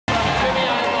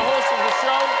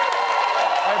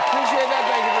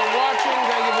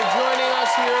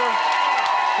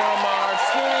from our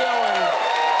studio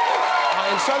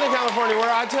in Southern California,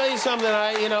 where I tell you something,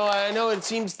 I know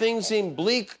things seem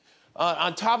bleak.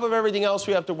 On top of everything else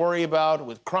we have to worry about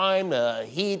with crime,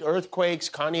 heat, earthquakes,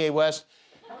 Kanye West,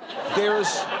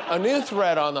 there's a new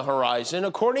threat on the horizon.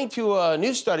 According to a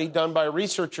new study done by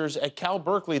researchers at Cal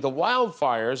Berkeley, the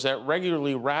wildfires that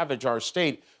regularly ravage our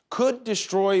state could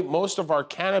destroy most of our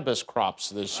cannabis crops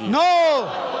this year. No!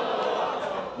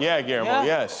 Yeah, Guillermo,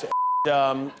 yes.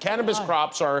 Cannabis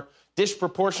crops are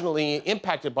disproportionately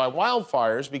impacted by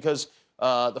wildfires because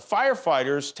the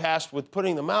firefighters tasked with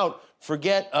putting them out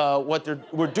forget what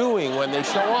we're doing when they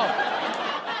show up.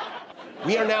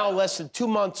 We are now less than 2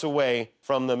 months away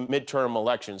from the midterm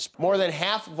elections. More than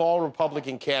half of all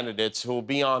Republican candidates who will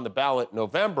be on the ballot in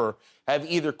November have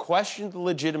either questioned the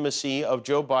legitimacy of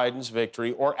Joe Biden's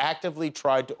victory or actively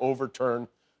tried to overturn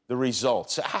the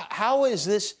results. How is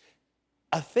this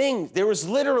a thing? There was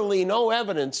literally no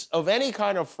evidence of any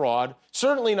kind of fraud,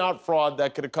 certainly not fraud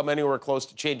that could have come anywhere close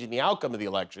to changing the outcome of the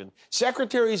election.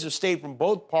 Secretaries of state from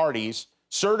both parties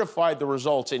certified the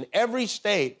results in every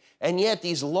state, and yet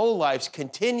these lowlifes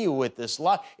continue with this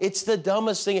lie. It's the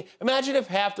dumbest thing. Imagine if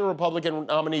half the Republican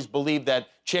nominees believe that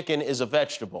chicken is a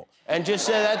vegetable and just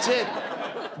say that's it.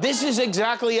 This is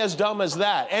exactly as dumb as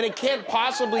that, and it can't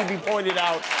possibly be pointed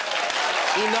out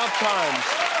enough times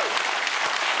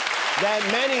that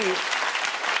many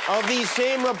of these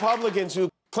same Republicans who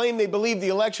claim they believe the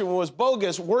election was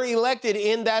bogus were elected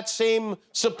in that same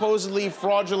supposedly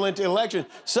fraudulent election.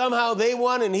 Somehow they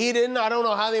won and he didn't. I don't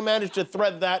know how they managed to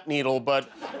thread that needle, but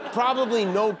probably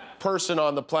no person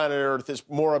on the planet Earth is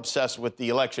more obsessed with the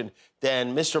election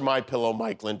than Mr. MyPillow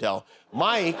Mike Lindell.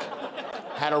 Mike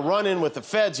had a run-in with the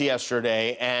feds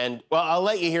yesterday, and, well, I'll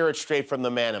let you hear it straight from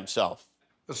the man himself.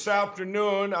 This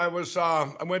afternoon, I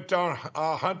went down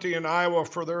hunting in Iowa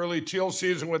for the early teal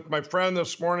season with my friend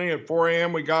this morning at 4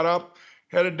 a.m. We got up,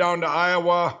 headed down to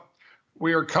Iowa.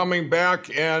 We were coming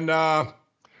back, and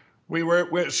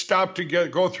we stopped to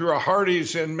go through a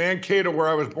Hardee's in Mankato, where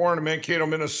I was born, in Mankato,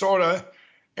 Minnesota.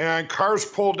 And cars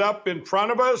pulled up in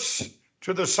front of us,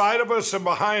 to the side of us, and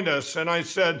behind us. And I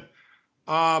said,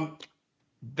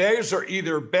 these are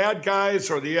either bad guys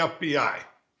or the FBI.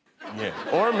 Yeah.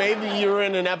 Or maybe you were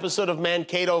in an episode of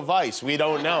Mankato Vice. We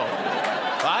don't know.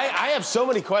 I have so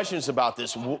many questions about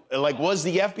this. Like, was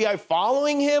the FBI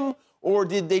following him, or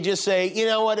did they just say, you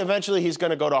know what, eventually he's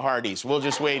going to go to Hardee's. We'll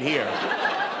just wait here.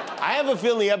 I have a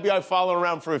feeling the FBI followed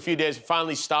around for a few days and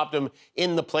finally stopped him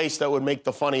in the place that would make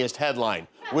the funniest headline,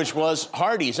 which was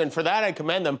Hardee's. And for that, I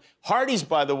commend them. Hardee's,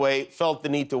 by the way, felt the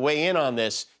need to weigh in on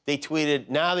this. They tweeted,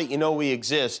 now that you know we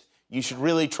exist, you should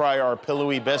really try our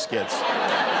pillowy biscuits.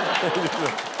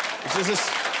 This is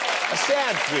a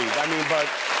sad tweet. I mean, but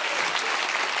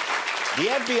the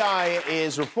FBI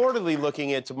is reportedly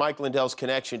looking into Mike Lindell's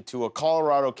connection to a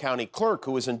Colorado County clerk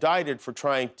who was indicted for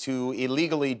trying to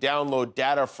illegally download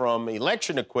data from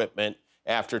election equipment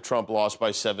after Trump lost by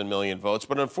 7 million votes.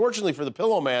 But unfortunately for the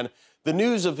Pillow Man, the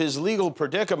news of his legal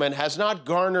predicament has not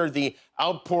garnered the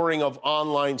outpouring of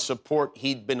online support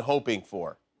he'd been hoping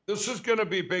for. This is going to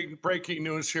be big breaking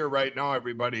news here right now,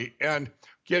 everybody. And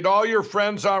get all your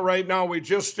friends out right now. We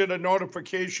just did a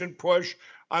notification push.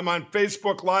 I'm on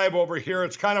Facebook Live over here.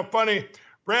 It's kind of funny,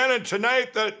 Brandon,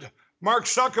 tonight that Mark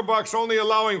Zuckerberg's only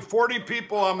allowing 40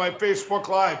 people on my Facebook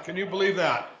Live. Can you believe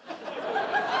that?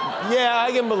 Yeah,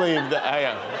 I can believe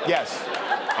that. Yes,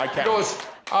 I can. He goes,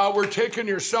 we're taking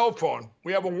your cell phone.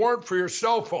 We have a warrant for your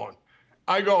cell phone.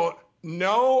 I go,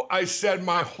 no. I said,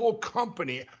 my whole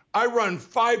company. I run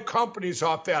 5 companies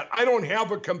off that. I don't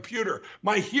have a computer.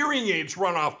 My hearing aids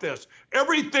run off this.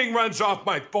 Everything runs off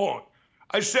my phone.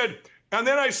 I said, and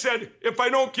then I said, if I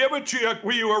don't give it to you,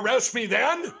 will you arrest me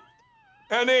then?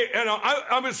 And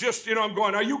I was just, I'm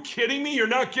going, are you kidding me? You're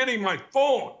not getting my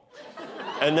phone.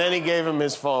 And then he gave him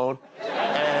his phone.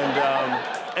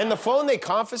 And the phone they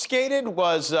confiscated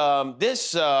was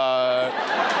this Fisher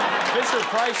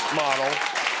Price model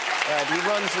that he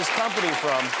runs his company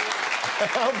from.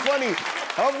 How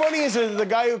funny is it the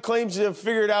guy who claims to have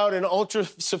figured out an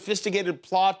ultra-sophisticated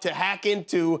plot to hack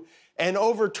into and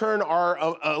overturn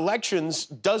our elections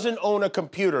doesn't own a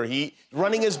computer. He's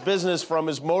running his business from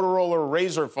his Motorola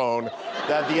Razr phone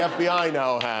that the FBI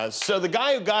now has. So the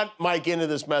guy who got Mike into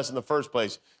this mess in the first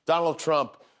place, Donald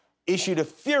Trump, issued a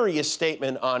furious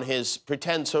statement on his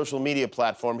pretend social media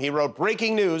platform. He wrote,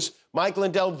 breaking news, Mike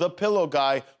Lindell, the pillow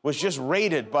guy, was just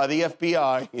raided by the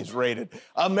FBI. He's raided.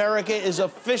 America is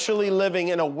officially living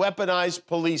in a weaponized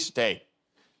police state.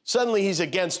 Suddenly he's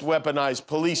against weaponized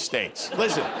police states.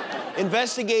 Listen,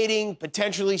 Investigating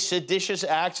potentially seditious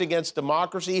acts against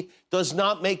democracy does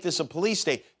not make this a police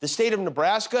state. The state of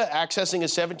Nebraska accessing a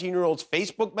 17-year-old's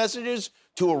Facebook messages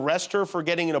to arrest her for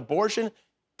getting an abortion,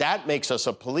 that makes us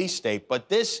a police state. But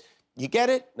this, you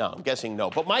get it? No, I'm guessing no.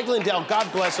 But Mike Lindell,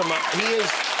 God bless him, he's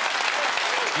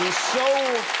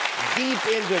so deep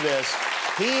into this.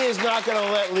 He is not going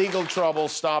to let legal trouble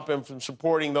stop him from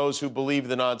supporting those who believe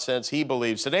the nonsense he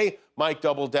believes. Today, Mike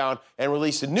doubled down and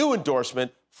released a new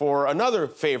endorsement for another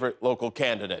favorite local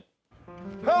candidate.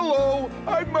 Hello,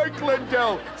 I'm Mike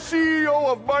Lindell, CEO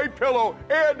of MyPillow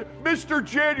and Mr.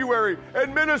 January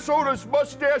and Minnesota's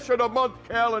Mustache of the Month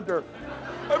calendar.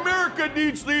 America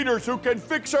needs leaders who can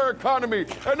fix our economy,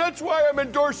 and that's why I'm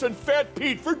endorsing Fat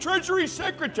Pete for Treasury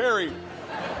Secretary.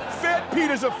 Fat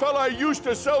Pete is a fella I used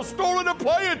to sell stolen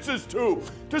appliances to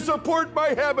support my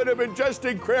habit of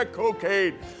ingesting crack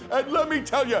cocaine. And let me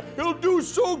tell you, he'll do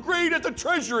so great at the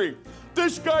Treasury.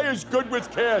 This guy is good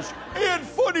with cash and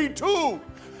funny too.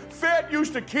 Fat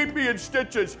used to keep me in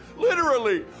stitches,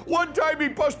 literally. One time he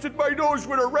busted my nose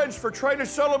with a wrench for trying to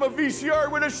sell him a VCR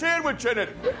with a sandwich in it.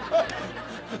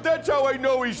 That's how I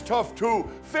know he's tough too.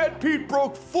 Fat Pete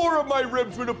broke 4 of my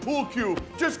ribs with a pool cue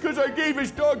just because I gave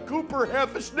his dog Cooper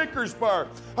half a Snickers bar.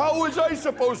 How was I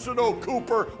supposed to know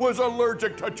Cooper was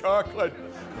allergic to chocolate?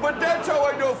 But that's how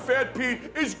I know Fat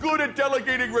Pete is good at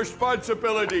delegating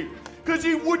responsibility. Because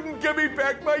he wouldn't give me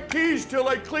back my keys till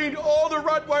I cleaned all the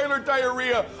Rottweiler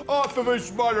diarrhea off of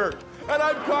his mother. And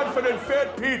I'm confident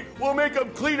Fat Pete will make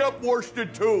him clean up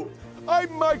worsted too.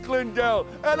 I'm Mike Lindell,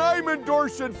 and I'm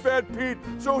endorsing Fat Pete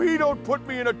so he don't put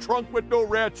me in a trunk with no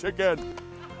rats again.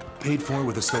 Paid for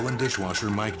with a stolen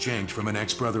dishwasher Mike janked from an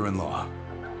ex-brother-in-law.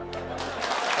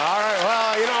 All right,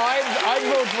 well, you know, I'd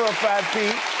vote for a Fat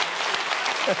Pete.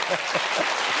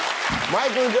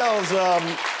 Mike Lindell's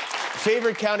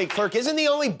favorite county clerk isn't the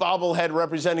only bobblehead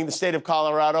representing the state of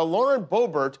Colorado. Lauren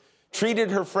Boebert treated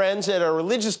her friends at a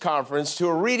religious conference to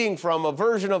a reading from a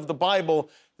version of the Bible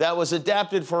that was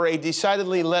adapted for a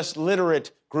decidedly less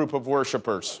literate group of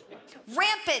worshipers.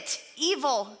 Rampant,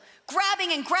 evil,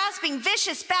 grabbing and grasping,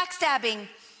 vicious, backstabbing.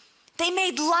 They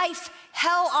made life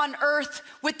hell on earth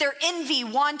with their envy,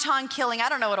 wanton killing. I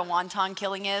don't know what a wanton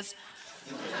killing is.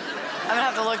 I'm gonna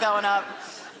have to look that one up.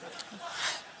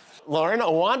 Lauren, a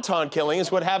wonton killing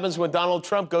is what happens when Donald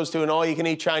Trump goes to an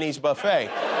all-you-can-eat Chinese buffet.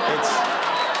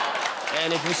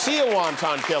 And if you see a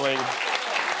wonton killing,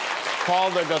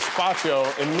 call the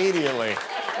gazpacho immediately.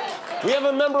 We have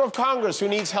a member of Congress who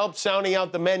needs help sounding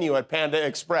out the menu at Panda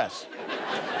Express.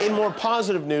 In more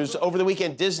positive news, over the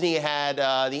weekend, Disney had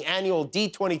the annual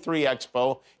D23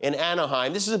 Expo in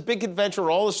Anaheim. This is a big convention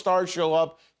where all the stars show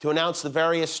up to announce the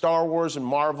various Star Wars and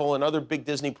Marvel and other big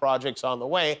Disney projects on the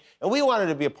way, and we wanted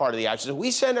to be a part of the action. So we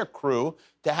sent a crew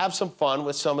to have some fun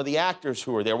with some of the actors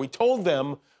who were there. We told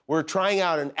them we're trying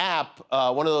out an app,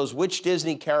 one of those which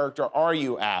Disney character are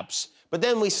you apps. But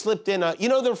then we slipped in you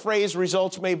know the phrase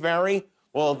results may vary?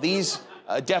 Well, these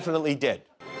definitely did.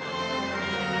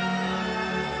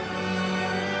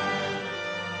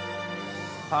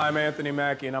 Hi, I'm Anthony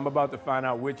Mackie, and I'm about to find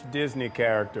out which Disney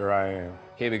character I am.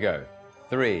 Here we go.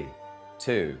 3,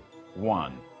 2,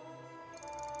 1.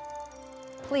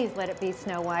 Please let it be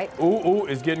Snow White. Ooh,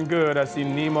 it's getting good. I see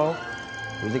Nemo.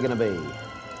 Who's it gonna be?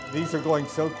 These are going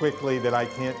so quickly that I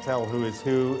can't tell who is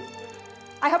who.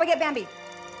 I hope I get Bambi.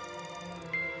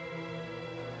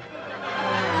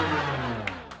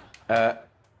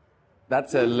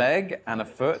 That's a leg and a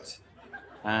foot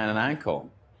and an ankle.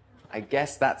 I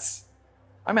guess that's...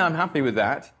 I mean, I'm happy with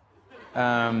that.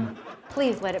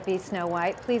 Please let it be Snow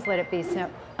White. Please let it be Snow...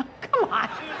 Oh, come on.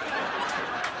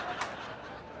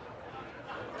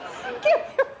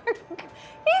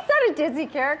 He's not a Disney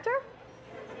character.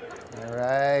 All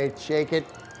right, shake it.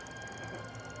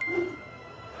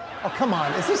 Oh, come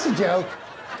on, is this a joke?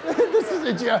 This is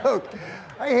a joke.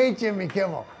 I hate Jimmy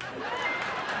Kimmel.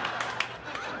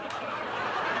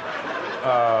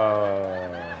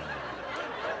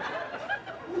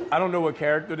 I don't know what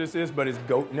character this is, but it's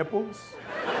Goat Nipples.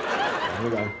 Here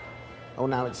we go. Oh,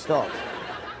 now it's stopped.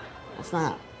 What's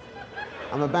that?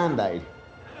 I'm a Band-Aid.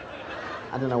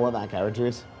 I don't know what that character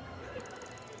is.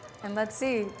 And let's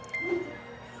see.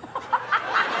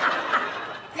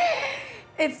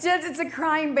 It's a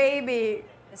crying baby.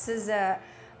 This is a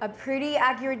pretty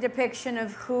accurate depiction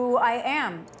of who I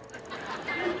am.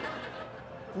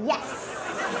 Yes.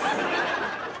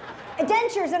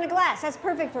 Dentures and a glass. That's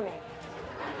perfect for me.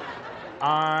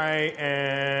 I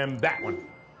am that one.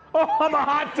 Oh, I'm a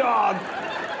hot dog.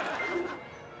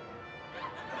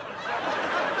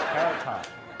 Carrot Top.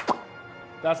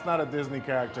 That's not a Disney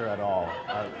character at all.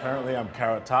 Apparently I'm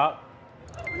Carrot Top.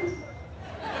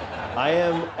 I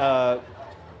am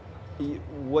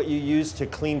what you use to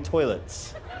clean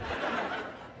toilets.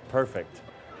 Perfect.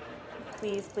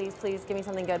 Please, please, please, give me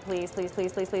something good, please, please,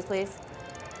 please, please, please, please.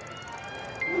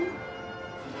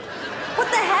 What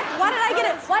the heck? Why did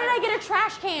I get a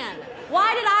trash can?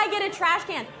 Why did I get a trash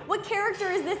can? What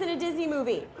character is this in a Disney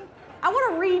movie? I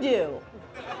want a redo.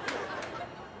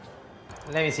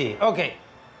 Let me see. Okay.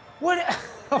 What?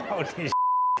 Oh, this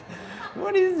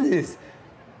what is this?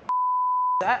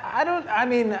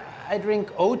 I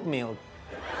drink oat milk.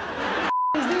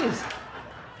 What is this?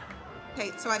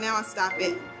 Okay, so now I stop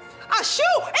it. Oh,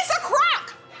 shoot! It's a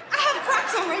crock! I have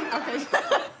crocks already.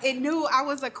 Okay. It knew I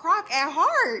was a crock at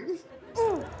heart.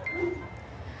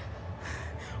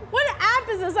 What app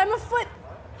is this? I'm a foot.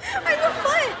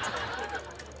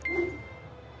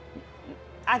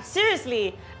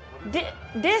 Seriously,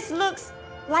 this looks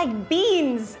like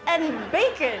beans and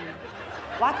bacon.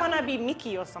 Why can't I be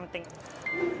Mickey or something?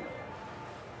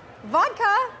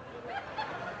 Vodka.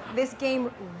 This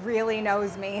game really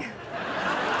knows me.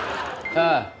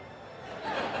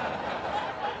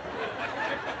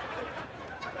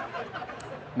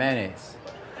 Mayonnaise.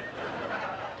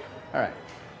 All right.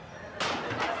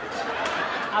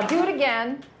 I'll do it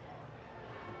again.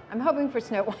 I'm hoping for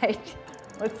Snow White.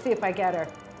 Let's see if I get her.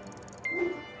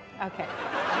 Okay.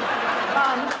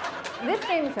 This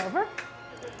game is over.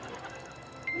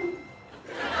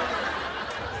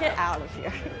 Get out of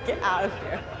here. Get out of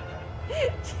here.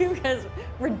 You guys are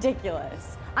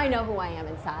ridiculous. I know who I am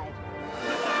inside.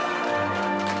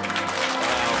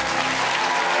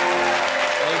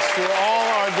 Thanks to all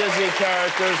our Disney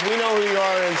characters. We know who you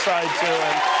are inside, too.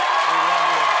 And we love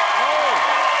you.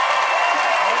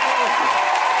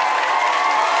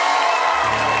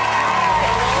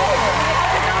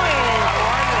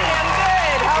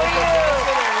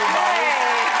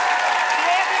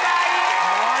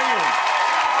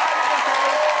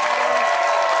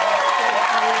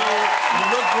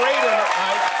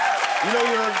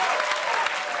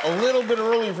 A little bit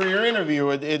early for your interview.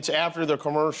 It's after the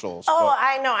commercials. Oh,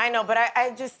 I know, but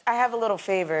I have a little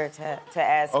favor to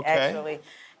ask, actually.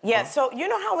 Yeah, so you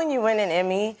know how when you win an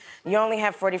Emmy, you only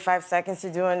have 45 seconds to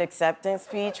do an acceptance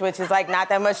speech, which is like not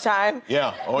that much time?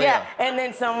 Yeah, yeah. And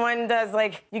then someone does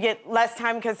you get less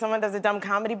time because someone does a dumb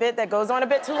comedy bit that goes on a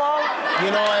bit too long?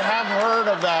 You know, I have heard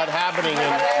of that happening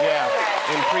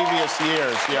in previous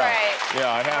years. Yeah, Right.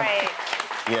 Yeah, I have. Right.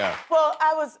 Yeah. Well,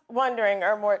 I was wondering,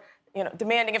 or more,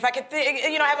 demanding if I could,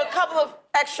 have a couple of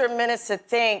extra minutes to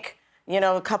thank,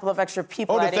 a couple of extra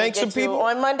people I didn't get to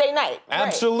on Monday night.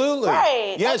 Absolutely.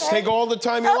 Right. Yes, Okay. take all the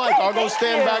time you like. I'll go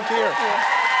stand back here.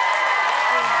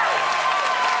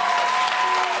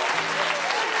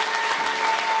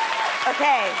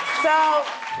 Okay, so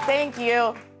thank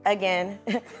you again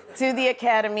to the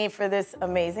Academy for this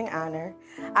amazing honor.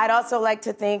 I'd also like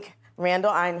to thank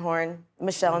Randall Einhorn,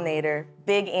 Michelle Nader,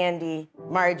 Big Andy,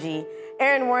 Margie,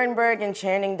 Aaron Warrenberg and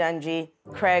Channing Dungey,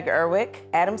 Craig Erwick,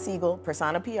 Adam Siegel,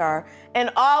 Persona PR,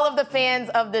 and all of the fans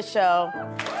of the show.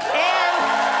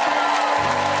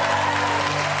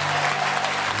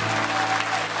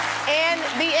 And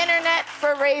the internet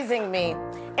for raising me.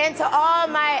 And to all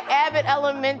my Abbott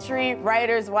Elementary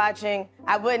writers watching,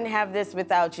 I wouldn't have this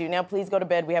without you. Now, please go to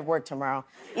bed. We have work tomorrow.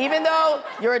 Even though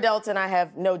you're adults and I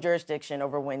have no jurisdiction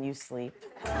over when you sleep.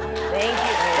 Thank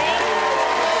you.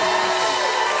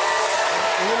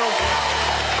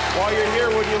 While you're here,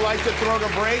 would you like to throw the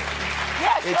break?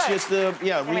 Yeah, sure. It's just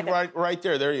right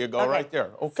there. There you go, right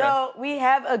there. Okay. So we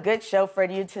have a good show for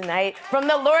you tonight. From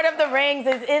the Lord of the Rings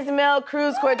is Ismael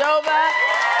Cruz Cordova.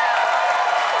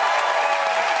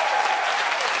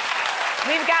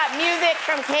 We've got music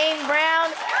from Kane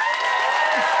Brown.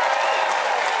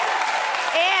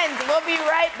 And we'll be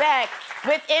right back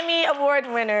with Emmy Award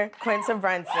winner Quinta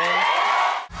Brunson.